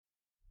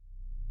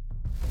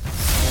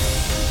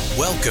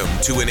Welcome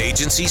to an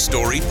Agency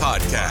Story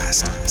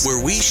podcast,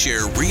 where we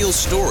share real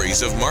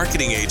stories of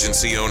marketing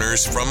agency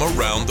owners from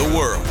around the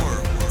world.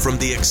 From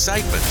the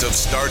excitement of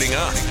starting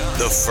up,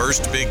 the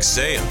first big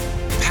sale,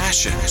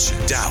 passion,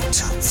 doubt,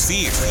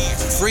 fear,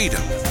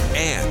 freedom,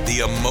 and the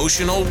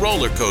emotional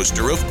roller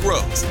coaster of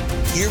growth.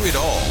 Hear it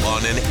all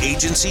on an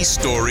Agency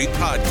Story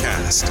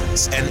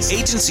podcast. An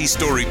Agency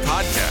Story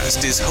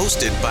podcast is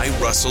hosted by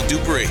Russell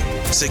Dupree,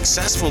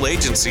 successful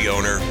agency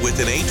owner with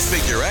an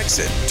 8-figure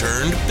exit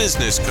turned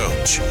business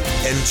coach.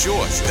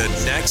 Enjoy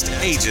the next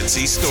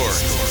Agency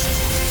Story.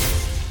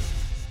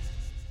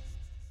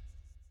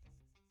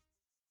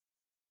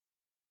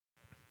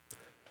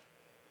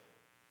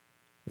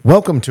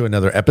 Welcome to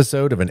another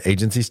episode of an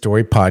Agency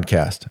Story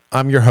podcast.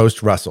 I'm your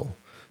host, Russell.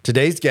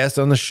 Today's guest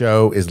on the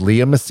show is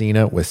Leah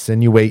Messina with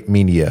Sinuate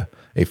Media,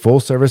 a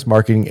full-service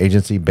marketing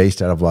agency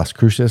based out of Las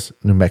Cruces,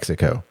 New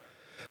Mexico.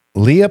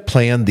 Leah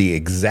planned the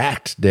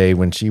exact day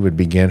when she would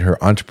begin her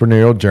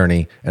entrepreneurial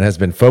journey and has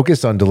been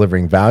focused on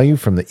delivering value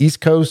from the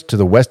East Coast to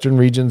the western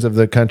regions of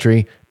the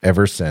country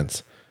ever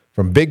since.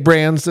 From big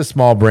brands to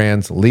small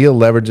brands, Leah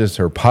leverages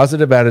her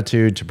positive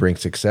attitude to bring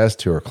success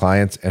to her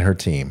clients and her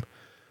team.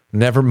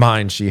 Never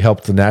mind, she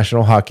helped the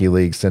National Hockey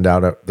League send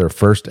out their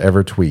first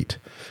ever tweet.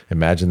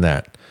 Imagine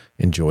that.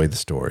 Enjoy the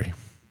story.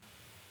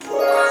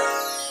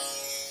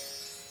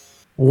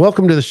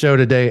 Welcome to the show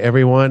today,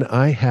 everyone.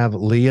 I have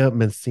Leah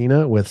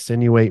Messina with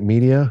Sinuate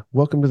Media.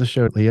 Welcome to the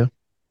show, Leah.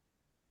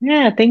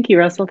 Yeah, thank you,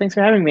 Russell. Thanks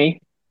for having me.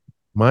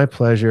 My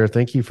pleasure.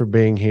 Thank you for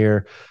being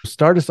here.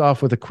 Start us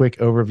off with a quick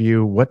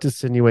overview. What does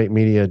Sinuate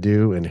Media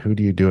do and who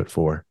do you do it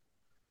for?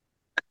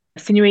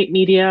 Sinuate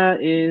Media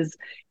is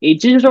a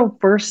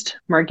digital-first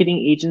marketing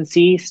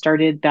agency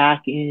started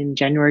back in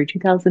January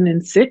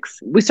 2006.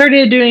 We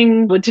started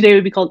doing what today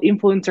would be called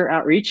influencer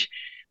outreach,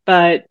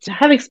 but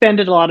have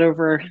expanded a lot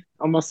over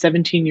almost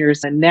 17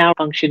 years and now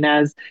function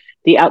as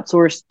the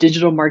outsourced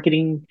digital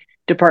marketing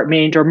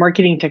department or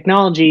marketing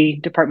technology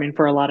department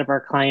for a lot of our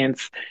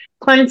clients.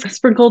 Clients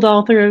sprinkled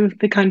all through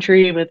the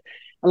country with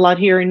a lot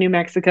here in New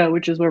Mexico,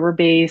 which is where we're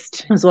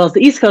based, as well as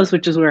the East Coast,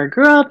 which is where I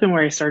grew up and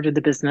where I started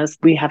the business.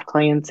 We have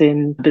clients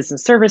in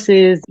business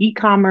services,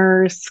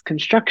 e-commerce,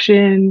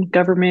 construction,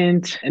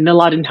 government, and a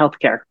lot in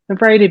healthcare, a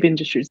variety of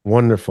industries.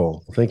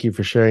 Wonderful. Thank you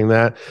for sharing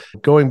that.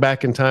 Going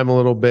back in time a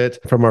little bit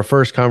from our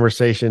first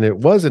conversation, it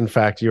was in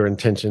fact your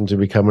intention to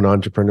become an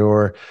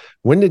entrepreneur.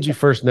 When did you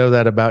first know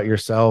that about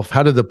yourself?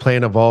 How did the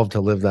plan evolve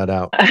to live that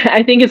out?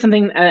 I think it's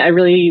something I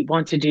really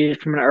want to do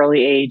from an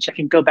early age. I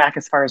can go back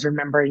as far as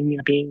remembering,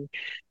 being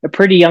a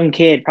pretty young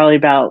kid, probably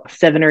about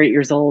 7 or 8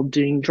 years old,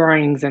 doing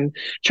drawings and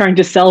trying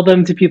to sell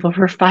them to people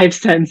for 5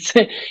 cents.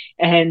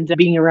 And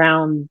being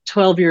around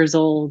 12 years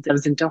old, I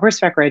was into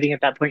horseback riding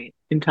at that point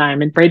in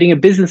time and writing a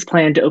business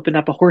plan to open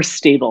up a horse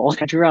stable.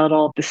 I drew out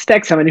all the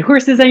specs, how many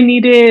horses I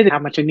needed, how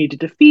much I needed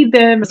to feed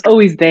them. It was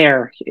always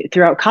there.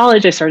 Throughout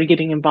college, I started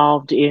getting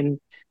involved in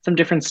some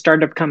different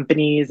startup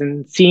companies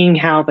and seeing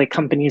how the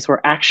companies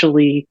were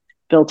actually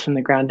built from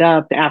the ground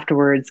up.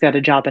 Afterwards, got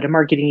a job at a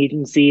marketing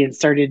agency and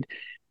started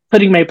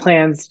putting my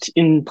plans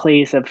in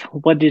place of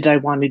what did I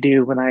want to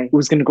do when I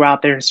was going to go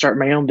out there and start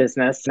my own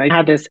business. And I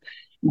had this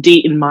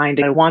date in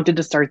mind. I wanted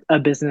to start a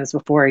business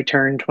before I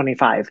turned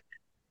 25.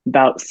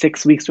 About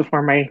 6 weeks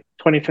before my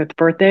 25th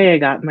birthday, I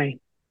got my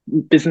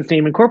business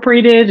name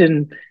incorporated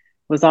and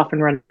was off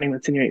and running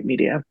with Sinuate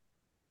Media.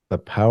 The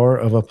power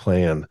of a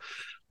plan.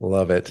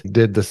 Love it.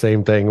 Did the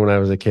same thing when I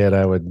was a kid.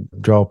 I would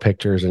draw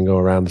pictures and go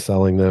around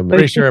selling them.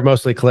 Pretty sure I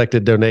mostly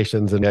collected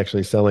donations and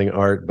actually selling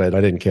art, but I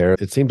didn't care.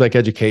 It seemed like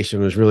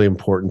education was really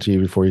important to you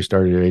before you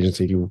started your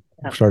agency. You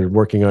started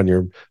working on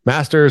your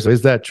master's.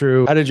 Is that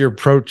true? How did your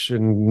approach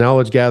and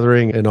knowledge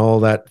gathering and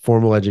all that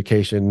formal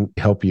education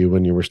help you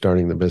when you were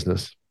starting the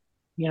business?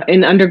 Yeah.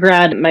 In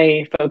undergrad,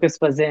 my focus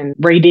was in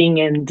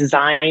writing and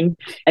design.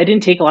 I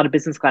didn't take a lot of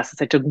business classes.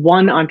 I took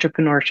one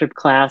entrepreneurship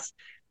class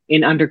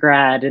in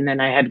undergrad, and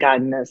then I had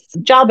gotten this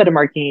job at a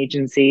marketing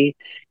agency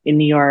in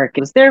New York. I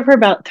was there for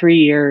about 3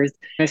 years.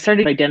 I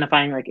started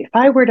identifying, if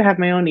I were to have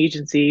my own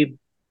agency,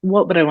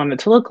 what would I want it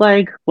to look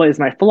like? What is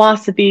my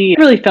philosophy?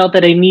 I really felt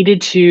that I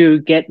needed to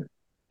get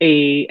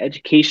a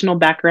educational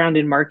background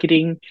in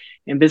marketing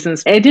and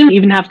business. It didn't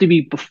even have to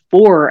be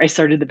before I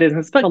started the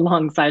business, but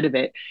alongside of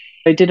it.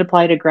 I did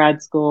apply to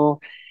grad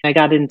school. I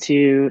got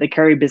into the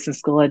Carey Business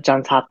School at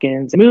Johns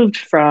Hopkins. I moved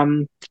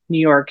from New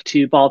York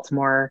to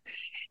Baltimore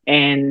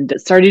and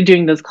started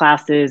doing those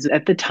classes.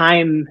 At the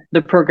time,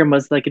 the program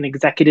was like an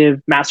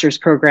executive master's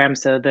program.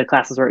 So the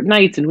classes were at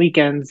nights and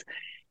weekends.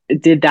 I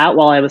did that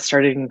while I was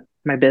starting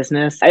my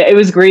business. It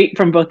was great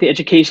from both the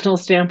educational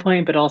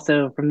standpoint, but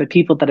also from the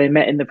people that I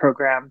met in the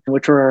program,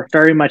 which were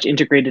very much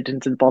integrated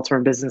into the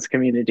Baltimore business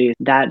community.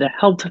 That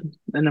helped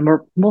on a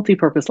more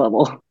multi-purpose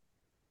level.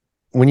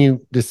 When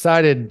you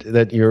decided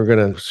that you were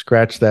going to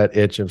scratch that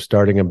itch of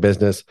starting a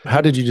business,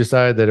 how did you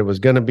decide that it was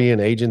going to be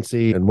an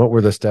agency, and what were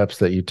the steps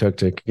that you took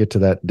to get to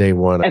that day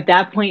one? At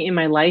that point in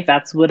my life,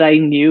 that's what I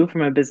knew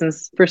from a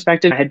business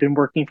perspective. I had been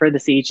working for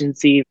this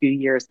agency a few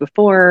years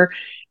before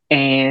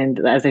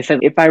And as I said,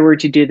 if I were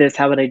to do this,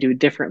 how would I do it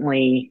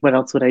differently? What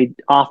else would I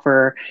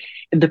offer?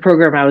 The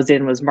program I was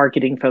in was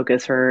marketing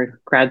focused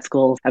for grad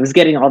school. I was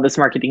getting all this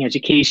marketing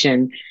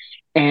education.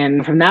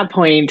 And from that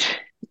point,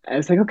 I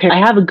was like, okay, I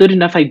have a good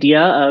enough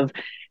idea of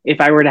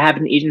if I were to have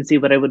an agency,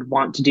 what I would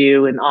want to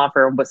do and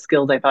offer, what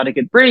skills I thought I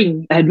could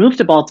bring. I had moved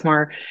to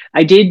Baltimore.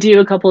 I did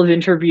do a couple of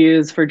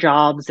interviews for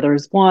jobs. There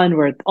was one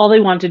where all they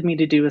wanted me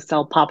to do was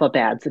sell pop-up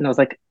ads. And I was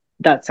like,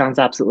 that sounds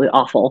absolutely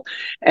awful.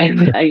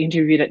 And I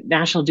interviewed at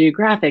National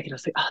Geographic and I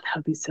was like, oh, that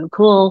would be so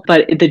cool.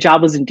 But the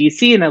job was in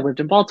DC and I lived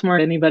in Baltimore.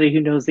 Anybody who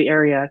knows the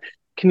area,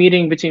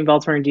 commuting between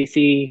Baltimore and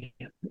DC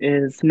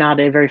is not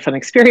a very fun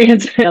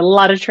experience. A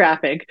lot of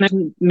traffic.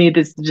 And I made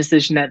this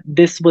decision that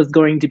this was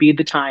going to be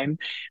the time.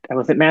 I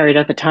wasn't married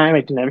at the time.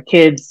 I didn't have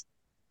kids.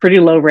 Pretty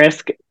low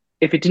risk.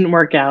 If it didn't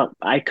work out,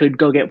 I could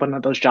go get one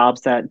of those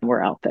jobs that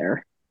were out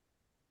there.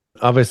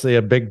 Obviously,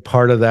 a big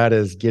part of that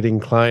is getting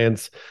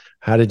clients.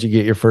 How did you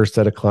get your first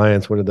set of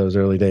clients? What did those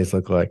early days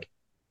look like?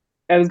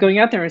 I was going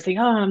out there and saying,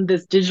 oh, I'm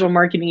this digital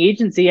marketing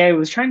agency. I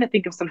was trying to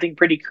think of something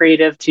pretty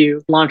creative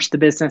to launch the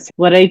business.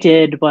 What I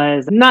did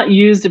was not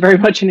used very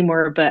much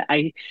anymore, but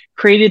I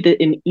created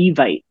an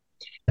Evite.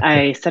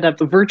 I set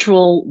up a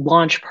virtual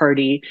launch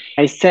party.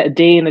 I set a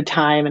day and a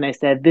time, and I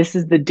said, this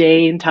is the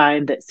day and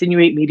time that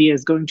Sinuate Media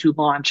is going to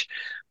launch.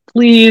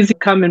 Please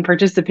come and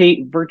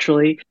participate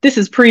virtually. This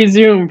is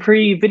pre-Zoom,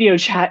 pre-video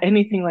chat,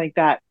 anything like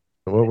that.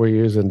 What were you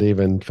using to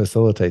even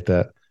facilitate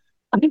that?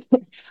 I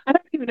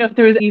don't even know if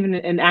there was even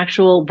an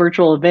actual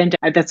virtual event.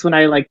 That's when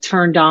I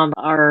turned on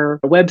our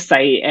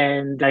website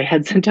and I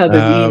had sent out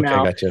this email.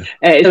 Okay, gotcha.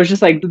 It was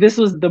just like, this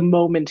was the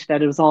moment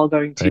that it was all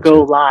going to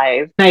go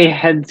live. I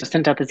had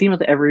sent out this email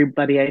to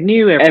everybody I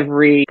knew,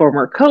 every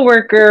former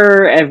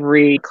coworker,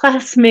 every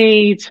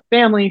classmate,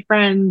 family,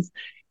 friends,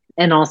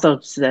 and also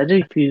said,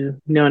 if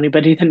you know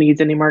anybody that needs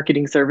any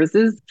marketing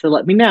services, so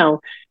let me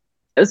know.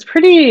 I was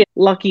pretty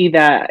lucky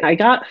that I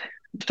got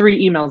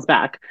 3 emails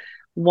back.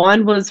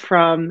 One was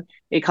from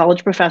a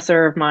college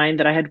professor of mine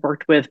that I had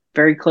worked with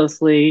very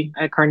closely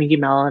at Carnegie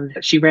Mellon.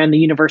 She ran the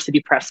university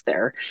press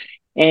there.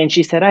 And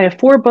she said, I have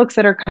 4 books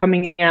that are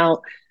coming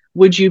out.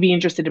 Would you be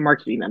interested in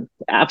marketing them?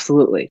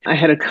 Absolutely. I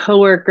had a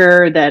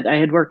coworker that I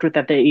had worked with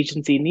at the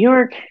agency in New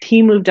York.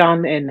 He moved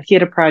on and he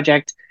had a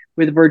project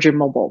with Virgin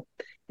Mobile.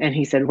 And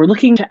he said, we're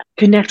looking to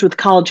connect with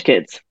college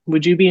kids.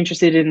 Would you be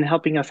interested in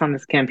helping us on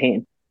this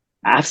campaign?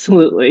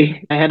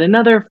 Absolutely. I had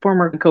another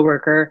former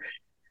coworker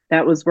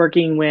that was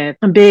working with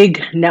a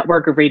big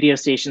network of radio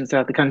stations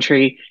throughout the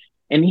country.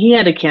 And he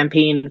had a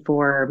campaign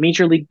for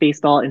Major League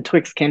Baseball and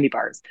Twix candy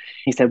bars.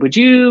 He said, would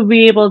you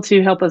be able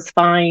to help us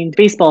find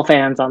baseball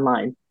fans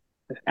online?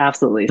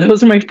 Absolutely.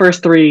 Those are my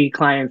first 3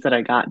 clients that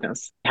I got. And I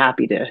was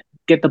happy to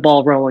get the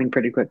ball rolling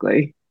pretty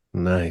quickly.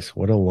 Nice.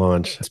 What a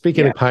launch.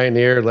 Speaking of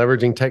pioneer,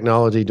 leveraging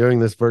technology during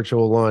this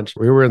virtual launch,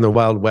 we were in the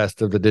wild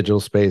west of the digital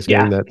space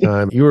during that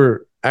time. You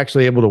were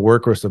actually able to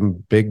work with some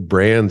big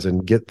brands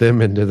and get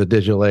them into the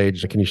digital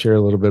age. Can you share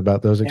a little bit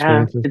about those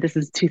experiences? This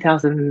is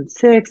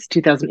 2006,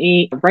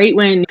 2008, right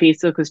when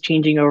Facebook was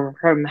changing over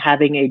from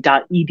having a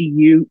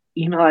 .edu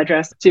email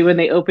address to when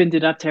they opened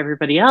it up to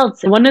everybody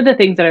else. And one of the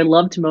things that I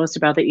loved most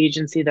about the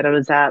agency that I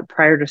was at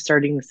prior to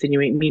starting with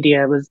Sinuate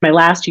Media was my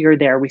last year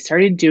there, we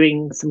started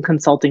doing some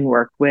consulting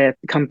work with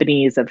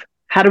companies of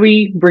how do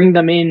we bring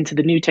them into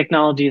the new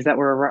technologies that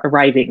were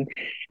arriving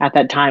at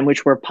that time,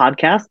 which were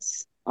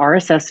podcasts,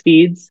 RSS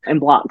feeds, and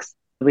blogs.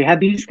 We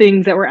had these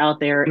things that were out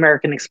there.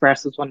 American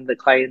Express was one of the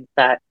clients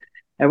that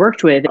I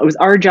worked with. It was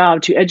our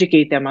job to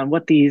educate them on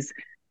what these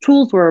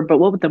tools were, but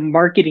what would the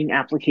marketing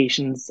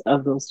applications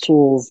of those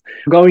tools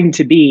going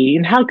to be,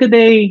 and how could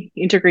they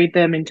integrate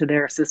them into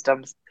their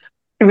systems?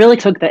 I really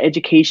took the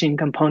education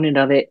component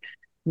of it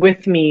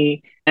with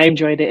me. I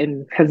enjoyed it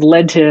and has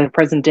led to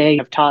present day.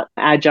 I've taught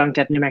adjunct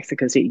at New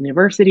Mexico State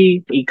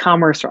University,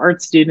 e-commerce for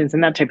art students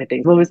and that type of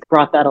thing. I've always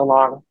brought that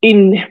along.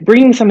 In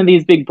bringing some of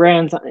these big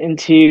brands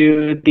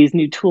into these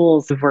new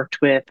tools, I've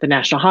worked with the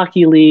National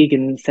Hockey League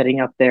and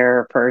setting up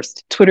their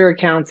first Twitter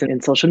accounts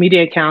and social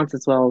media accounts,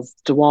 as well as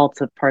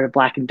DeWalt's a part of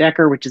Black &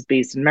 Decker, which is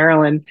based in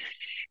Maryland.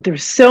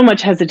 There's so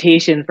much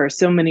hesitation for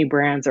so many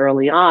brands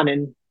early on,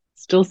 and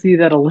still see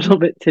that a little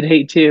bit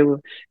today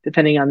too,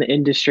 depending on the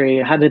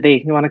industry. How do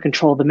they want to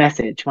control the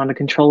message, want to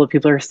control what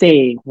people are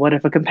saying? What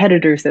if a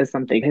competitor says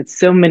something? It's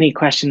so many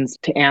questions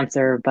to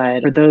answer,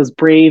 but for those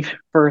brave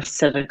first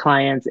set of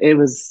clients, it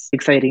was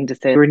exciting to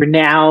say, we're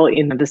now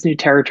in this new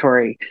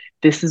territory.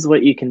 This is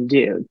what you can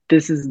do.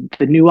 This is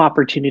the new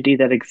opportunity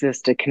that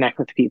exists to connect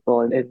with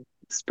people and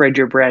spread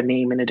your brand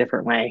name in a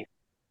different way.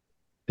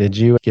 Did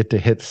you get to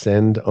hit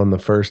send on the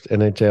first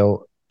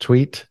NHL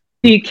tweet?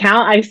 The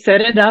account, I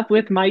set it up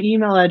with my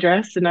email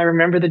address, and I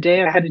remember the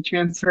day I had to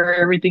transfer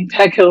everything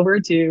back over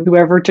to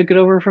whoever took it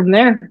over from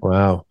there.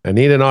 Wow. I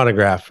need an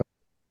autograph.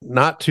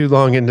 Not too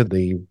long into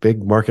the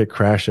big market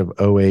crash of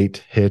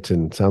 '08 hit,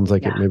 and sounds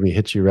like it maybe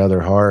hit you rather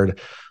hard.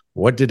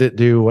 What did it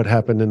do? What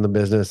happened in the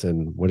business?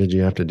 And what did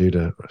you have to do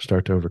to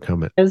start to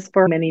overcome it? As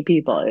for many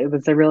people, it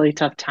was a really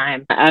tough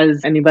time.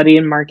 As anybody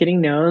in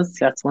marketing knows,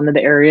 that's one of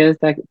the areas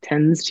that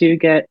tends to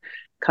get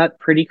cut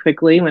pretty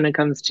quickly when it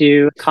comes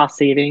to cost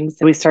savings.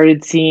 We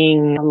started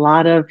seeing a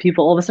lot of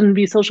people all of a sudden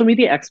be social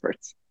media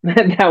experts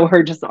that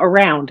were just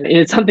around.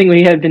 It's something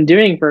we had been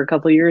doing for a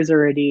couple of years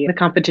already. The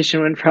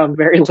competition went from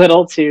very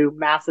little to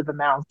massive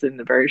amounts in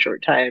a very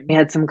short time. We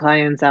had some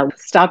clients that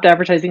stopped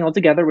advertising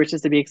altogether, which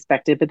is to be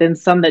expected, but then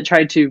some that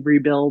tried to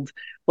rebuild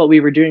what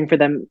we were doing for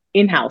them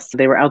in-house.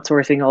 They were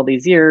outsourcing all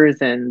these years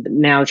and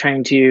now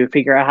trying to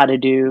figure out how to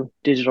do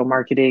digital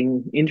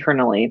marketing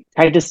internally.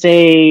 Tried to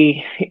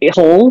stay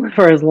whole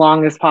for as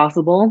long as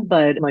possible,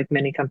 but like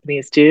many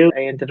companies do,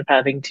 I ended up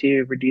having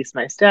to reduce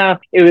my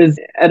staff. It was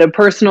at a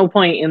personal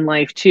point in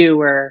life too,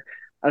 where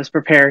I was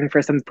preparing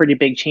for some pretty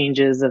big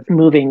changes of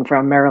moving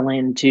from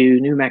Maryland to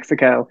New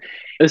Mexico.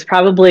 It was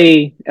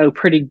probably a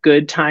pretty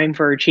good time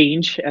for a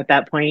change at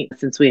that point,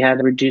 since we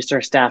had reduced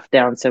our staff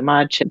down so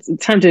much. It's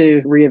time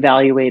to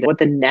reevaluate what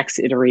the next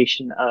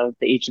iteration of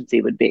the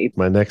agency would be.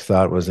 My next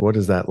thought was, what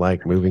is that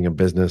like, moving a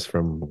business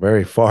from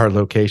very far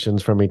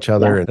locations from each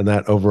other, and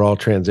that overall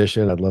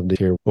transition? I'd love to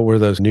hear, what were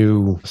those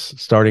new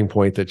starting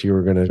point that you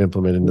were going to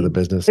implement into the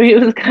business? It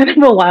was kind of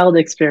a wild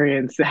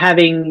experience,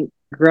 having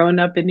grown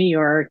up in New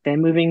York,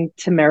 then moving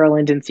to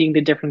Maryland and seeing the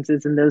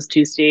differences in those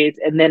two states,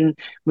 and then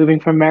moving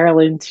from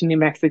Maryland to New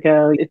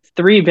Mexico. It's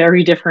three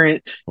very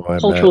different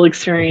cultural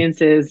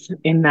experiences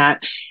in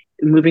that.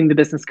 Moving the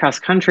business cross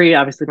country,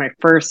 obviously my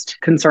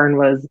first concern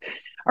was,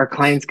 are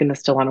clients going to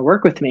still want to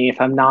work with me if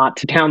I'm not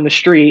down the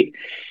street?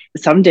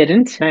 Some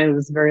didn't. I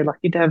was very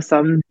lucky to have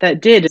some that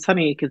did. It's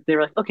funny because they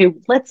were like, okay,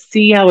 let's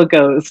see how it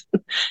goes.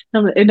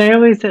 And I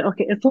always said,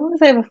 okay, as long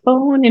as I have a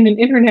phone and an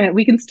internet,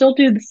 we can still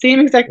do the same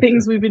exact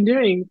things we've been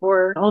doing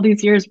for all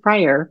these years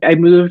prior. I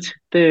moved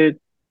the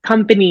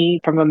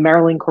company from a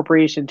Maryland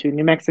corporation to a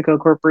New Mexico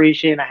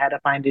corporation. I had to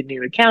find a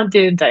new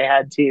accountant. I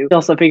had to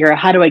also figure out,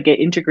 how do I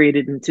get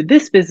integrated into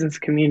this business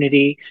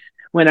community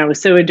when I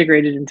was so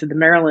integrated into the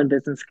Maryland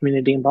business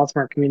community and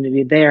Baltimore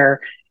community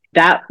there.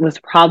 That was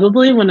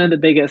probably one of the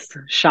biggest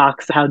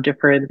shocks, how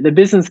different the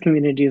business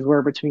communities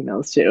were between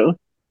those two.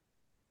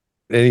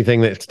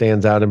 Anything that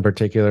stands out in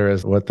particular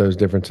as what those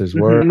differences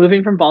were?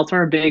 Moving from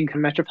Baltimore, a big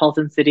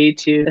metropolitan city,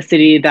 to a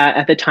city that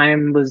at the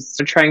time was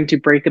trying to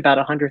break about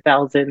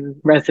 100,000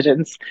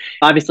 residents.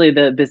 Obviously,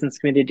 the business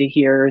community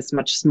here is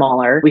much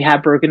smaller. We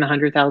have broken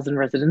 100,000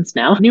 residents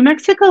now. New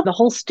Mexico, the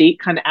whole state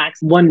kind of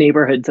acts one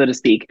neighborhood, so to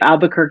speak.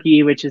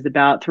 Albuquerque, which is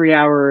about 3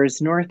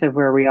 hours north of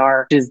where we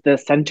are, is the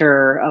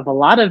center of a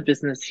lot of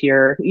business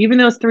here. Even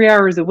though it's 3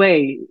 hours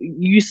away,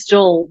 you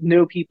still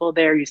know people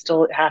there. You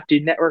still have to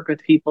network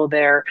with people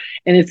there.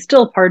 And it's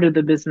still part of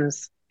the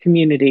business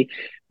community.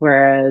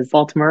 Whereas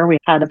Baltimore, we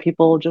had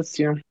people just,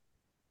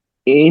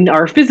 in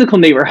our physical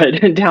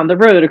neighborhood down the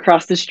road,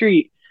 across the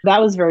street.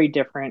 That was very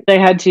different. I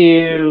had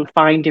to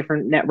find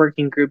different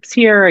networking groups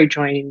here. I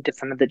joined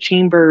some of the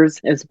chambers,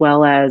 as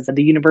well as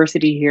the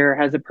university here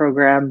has a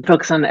program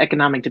focused on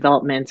economic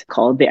development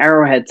called the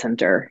Arrowhead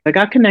Center. I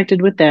got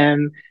connected with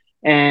them,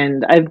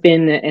 and I've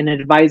been an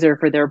advisor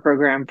for their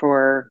program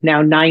for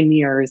now 9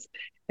 years,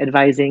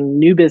 advising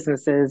new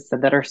businesses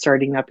that are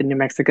starting up in New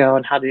Mexico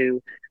on how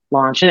to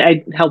launch. And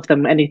I help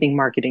them anything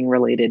marketing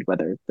related,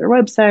 whether it's their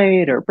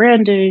website or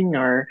branding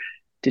or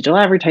digital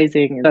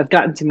advertising. And I've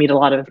gotten to meet a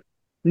lot of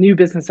new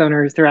business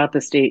owners throughout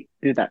the state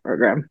through that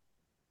program.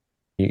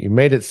 You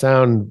made it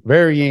sound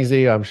very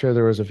easy. I'm sure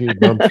there was a few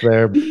bumps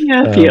there.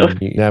 Yeah, a few.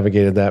 You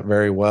navigated that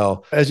very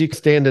well. As you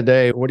stand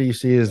today, what do you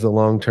see as the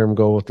long-term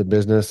goal with the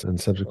business and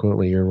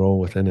subsequently your role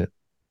within it?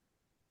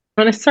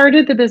 When I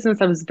started the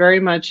business, I was very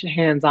much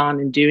hands-on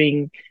in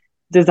doing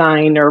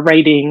design or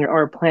writing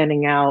or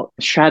planning out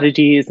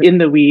strategies in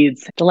the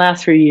weeds. The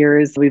last few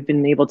years, we've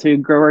been able to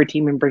grow our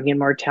team and bring in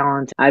more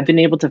talent. I've been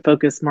able to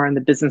focus more on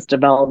the business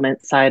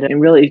development side and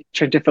really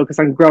try to focus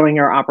on growing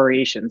our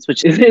operations,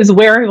 which is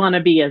where I want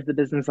to be as the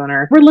business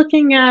owner. We're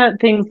looking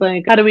at things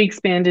like, how do we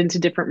expand into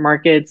different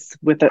markets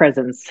with a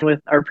presence?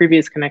 With our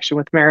previous connection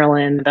with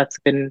Maryland, that's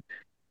been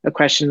a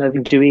question of,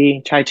 do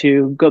we try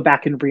to go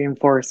back and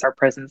reinforce our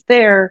presence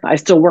there? I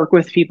still work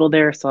with people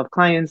there, still have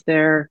clients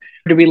there.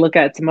 Do we look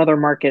at some other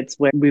markets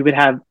where we would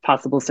have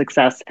possible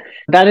success?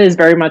 That is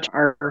very much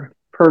our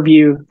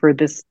purview for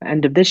this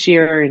end of this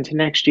year into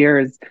next year,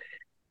 is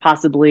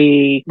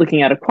possibly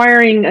looking at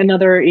acquiring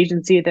another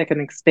agency that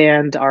can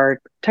expand our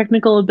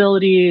technical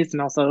abilities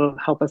and also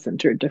help us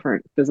enter a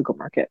different physical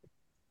market.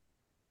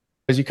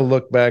 As you can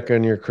look back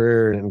on your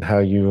career and how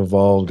you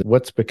evolved,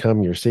 what's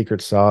become your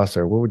secret sauce,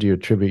 or what would you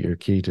attribute your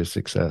key to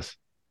success?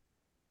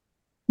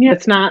 Yeah,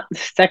 it's not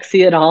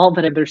sexy at all,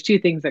 but there's two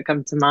things that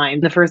come to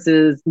mind. The first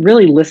is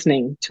really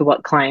listening to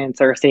what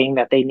clients are saying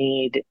that they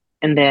need,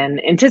 and then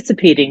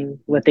anticipating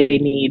what they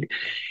need.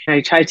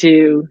 I try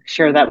to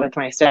share that with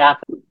my staff.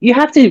 You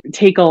have to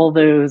take all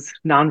those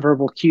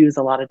nonverbal cues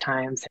a lot of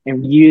times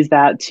and use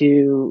that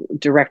to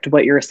direct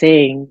what you're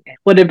saying,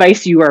 what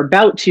advice you are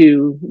about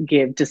to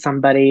give to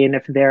somebody, and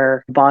if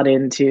they're bought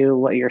into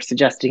what you're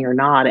suggesting or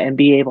not, and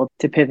be able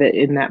to pivot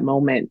in that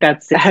moment.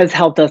 That has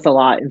helped us a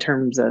lot in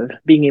terms of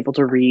being able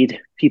to read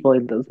people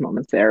in those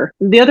moments there.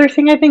 The other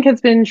thing I think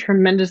has been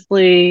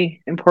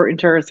tremendously important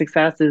to our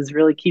success is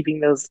really keeping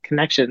those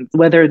connections,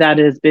 whether that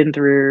has been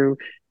through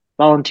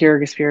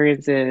volunteer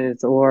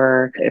experiences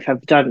or if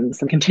I've done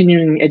some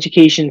continuing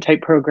education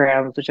type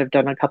programs, which I've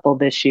done a couple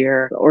this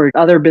year, or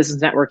other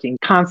business networking,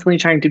 constantly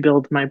trying to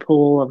build my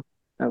pool of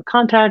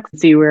contacts,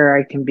 see where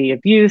I can be of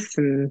use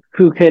and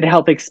who could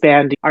help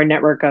expand our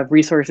network of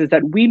resources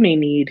that we may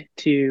need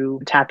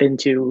to tap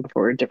into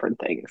for different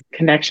things.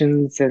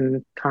 Connections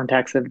and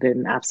contacts have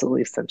been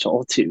absolutely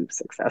essential to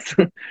success.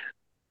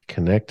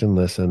 Connect and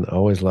listen.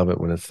 Always love it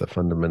when it's the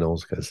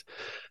fundamentals because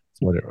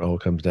what it all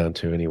comes down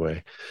to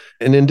anyway.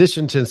 In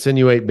addition to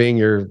Sinuate being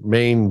your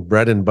main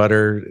bread and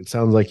butter, it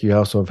sounds like you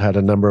also have had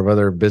a number of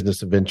other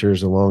business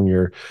adventures along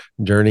your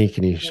journey.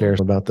 Can you share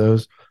about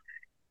those?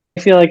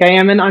 I feel like I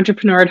am an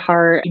entrepreneur at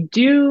heart. I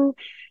do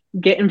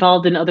get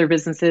involved in other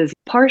businesses,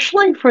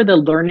 partially for the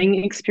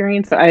learning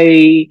experience.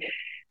 I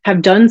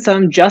have done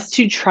some just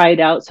to try it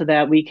out so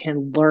that we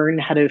can learn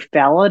how to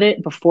fail at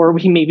it before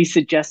we maybe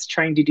suggest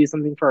trying to do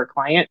something for a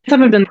client.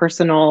 Some have been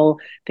personal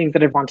things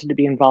that I've wanted to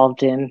be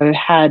involved in. I've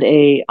had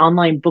a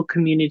online book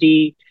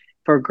community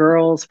for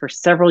girls for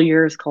several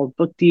years called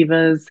Book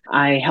Divas.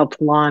 I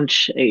helped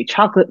launch a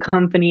chocolate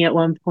company at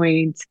one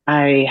point.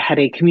 I had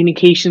a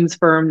communications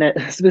firm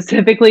that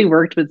specifically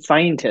worked with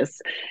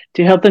scientists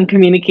to help them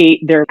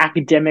communicate their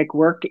academic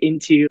work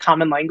into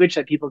common language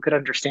that people could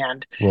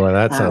understand. Boy,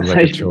 that sounds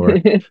like a chore.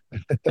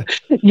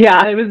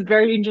 Yeah, it was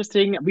very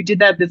interesting. We did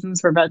that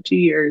business for about 2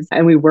 years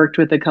and we worked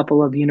with a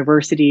couple of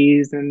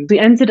universities and we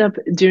ended up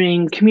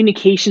doing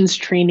communications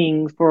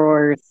training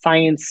for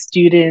science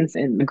students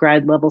and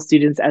grad level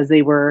students as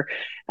they were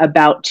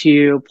about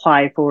to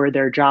apply for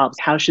their jobs.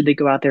 How should they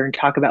go out there and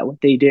talk about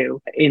what they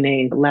do in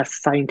a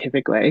less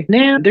scientific way?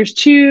 Now, there's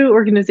 2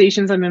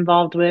 organizations I'm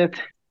involved with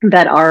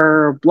that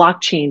are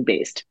blockchain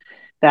based.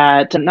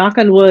 That, knock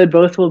on wood,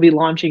 both will be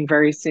launching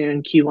very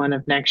soon, Q1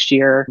 of next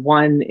year.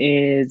 One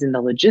is in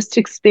the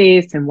logistics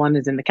space and one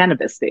is in the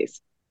cannabis space.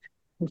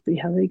 We'll see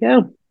how they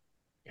go.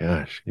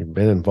 Gosh, you've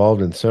been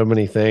involved in so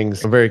many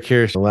things. I'm very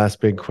curious. The last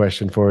big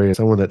question for you,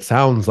 someone that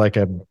sounds like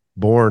a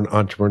born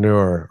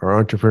entrepreneur. Are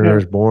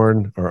entrepreneurs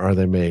born or are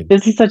they made?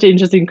 This is such an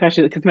interesting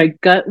question because my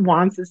gut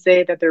wants to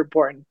say that they're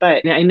born,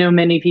 but I know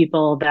many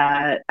people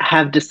that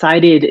have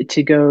decided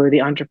to go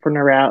the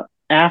entrepreneur route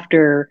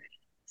after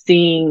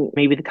seeing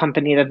maybe the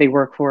company that they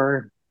work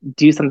for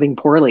do something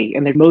poorly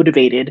and they're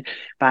motivated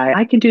by,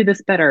 I can do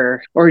this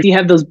better. Or you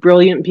have those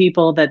brilliant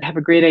people that have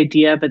a great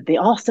idea, but they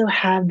also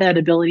have that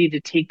ability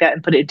to take that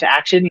and put it into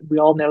action. We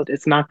all know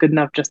it's not good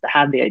enough just to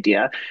have the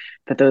idea,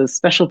 but those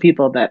special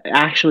people that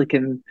actually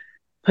can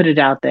put it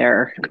out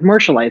there,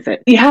 commercialize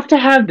it. You have to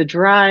have the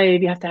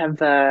drive, you have to have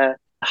the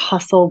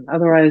hustle.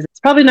 Otherwise, it's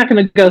probably not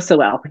going to go so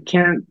well. You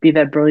can't be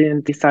that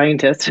brilliant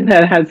scientist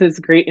that has this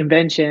great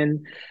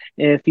invention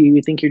if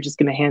you think you're just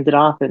going to hand it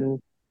off and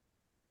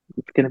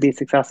it's going to be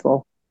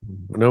successful.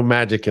 No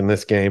magic in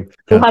this game.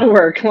 A lot of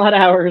work, a lot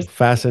of hours.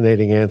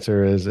 Fascinating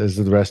answer is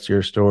the rest of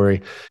your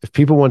story. If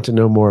people want to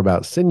know more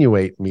about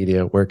Sinuate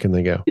Media, where can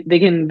they go? They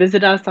can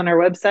visit us on our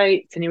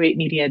website,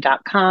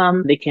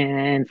 sinuatemedia.com. They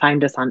can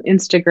find us on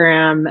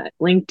Instagram,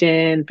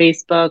 LinkedIn,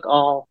 Facebook,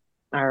 all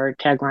our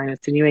tagline is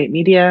Sinuate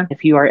Media.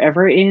 If you are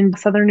ever in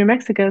southern New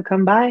Mexico,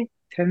 come by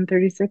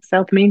 1036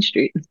 South Main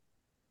Street,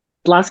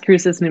 Las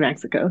Cruces, New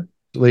Mexico.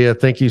 Leah,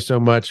 thank you so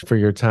much for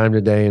your time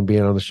today and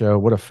being on the show.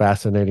 What a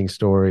fascinating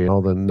story.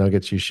 All the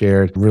nuggets you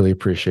shared. Really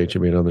appreciate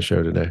you being on the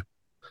show today.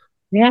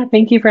 Yeah,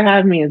 thank you for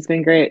having me. It's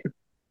been great.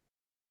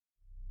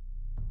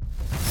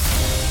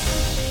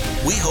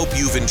 We hope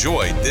you've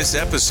enjoyed this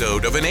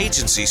episode of an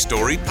Agency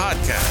Story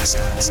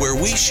podcast, where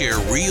we share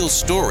real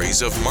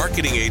stories of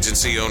marketing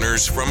agency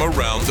owners from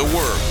around the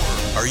world.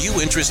 Are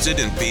you interested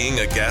in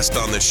being a guest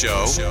on the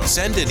show?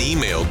 Send an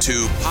email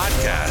to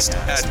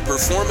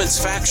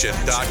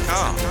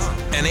podcast@performancefaction.com.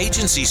 An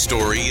Agency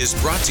Story is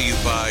brought to you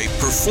by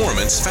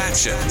Performance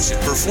Faction.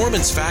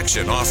 Performance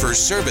Faction offers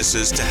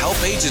services to help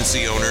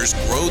agency owners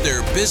grow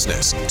their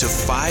business to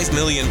 $5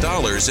 million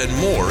and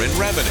more in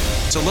revenue.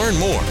 To learn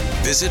more,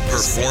 visit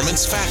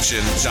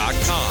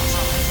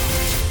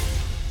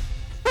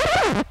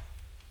performancefaction.com.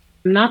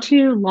 Not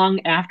too long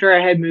after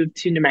I had moved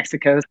to New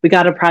Mexico, we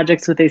got a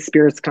project with a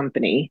spirits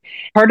company.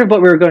 Part of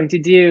what we were going to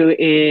do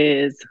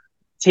is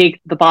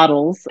take the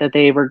bottles that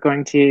they were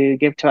going to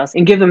give to us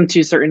and give them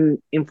to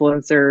certain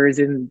influencers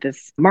in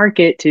this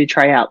market to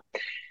try out.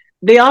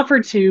 They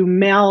offered to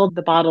mail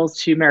the bottles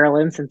to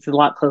Maryland since it's a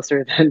lot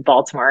closer than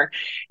Baltimore.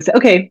 I said,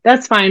 okay,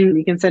 that's fine.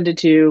 You can send it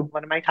to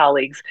one of my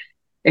colleagues,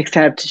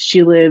 except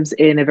she lives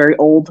in a very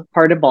old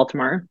part of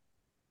Baltimore,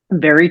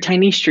 very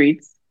tiny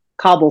streets,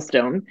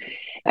 cobblestone.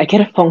 I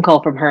get a phone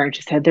call from her and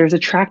she said, there's a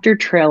tractor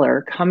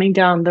trailer coming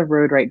down the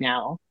road right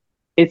now.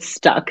 It's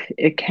stuck.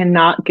 It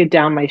cannot get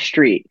down my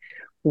street.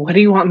 what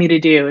do you want me to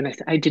do? And I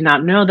said, I did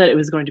not know that it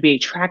was going to be a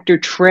tractor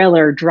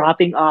trailer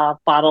dropping off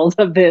bottles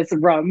of this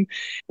rum.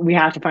 We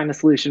have to find a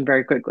solution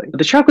very quickly.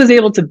 The truck was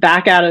able to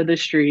back out of the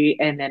street.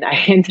 And then I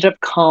ended up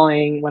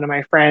calling one of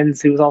my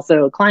friends who was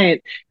also a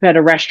client who had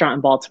a restaurant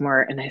in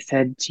Baltimore. And I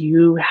said, do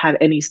you have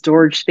any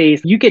storage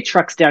space? You get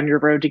trucks down your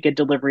road to get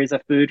deliveries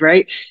of food,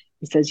 right?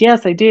 He says,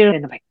 yes, I do.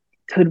 And I'm like,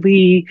 could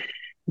we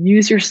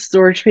use your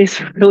storage space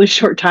for a really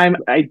short time?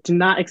 I did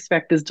not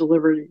expect this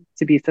delivery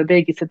to be so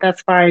big. He said,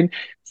 that's fine.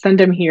 Send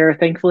him here.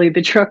 Thankfully,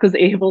 the truck was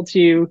able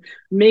to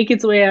make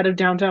its way out of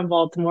downtown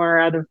Baltimore,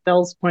 out of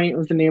Fells Point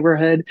was the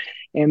neighborhood,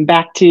 and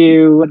back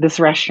to this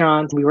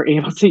restaurant. We were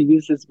able to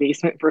use this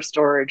basement for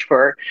storage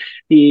for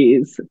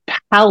these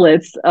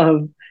pallets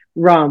of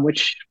rum,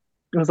 which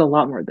was a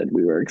lot more than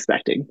we were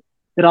expecting.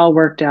 It all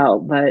worked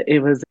out, but it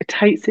was a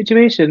tight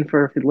situation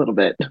for a little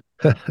bit.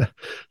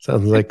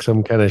 Sounds like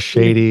some kind of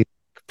shady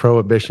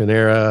prohibition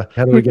era.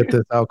 How do we get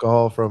this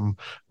alcohol from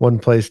one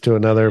place to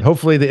another?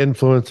 Hopefully the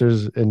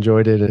influencers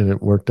enjoyed it and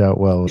it worked out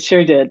well. It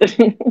sure did.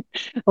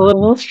 A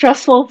little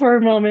stressful for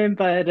a moment,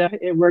 but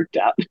it worked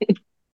out.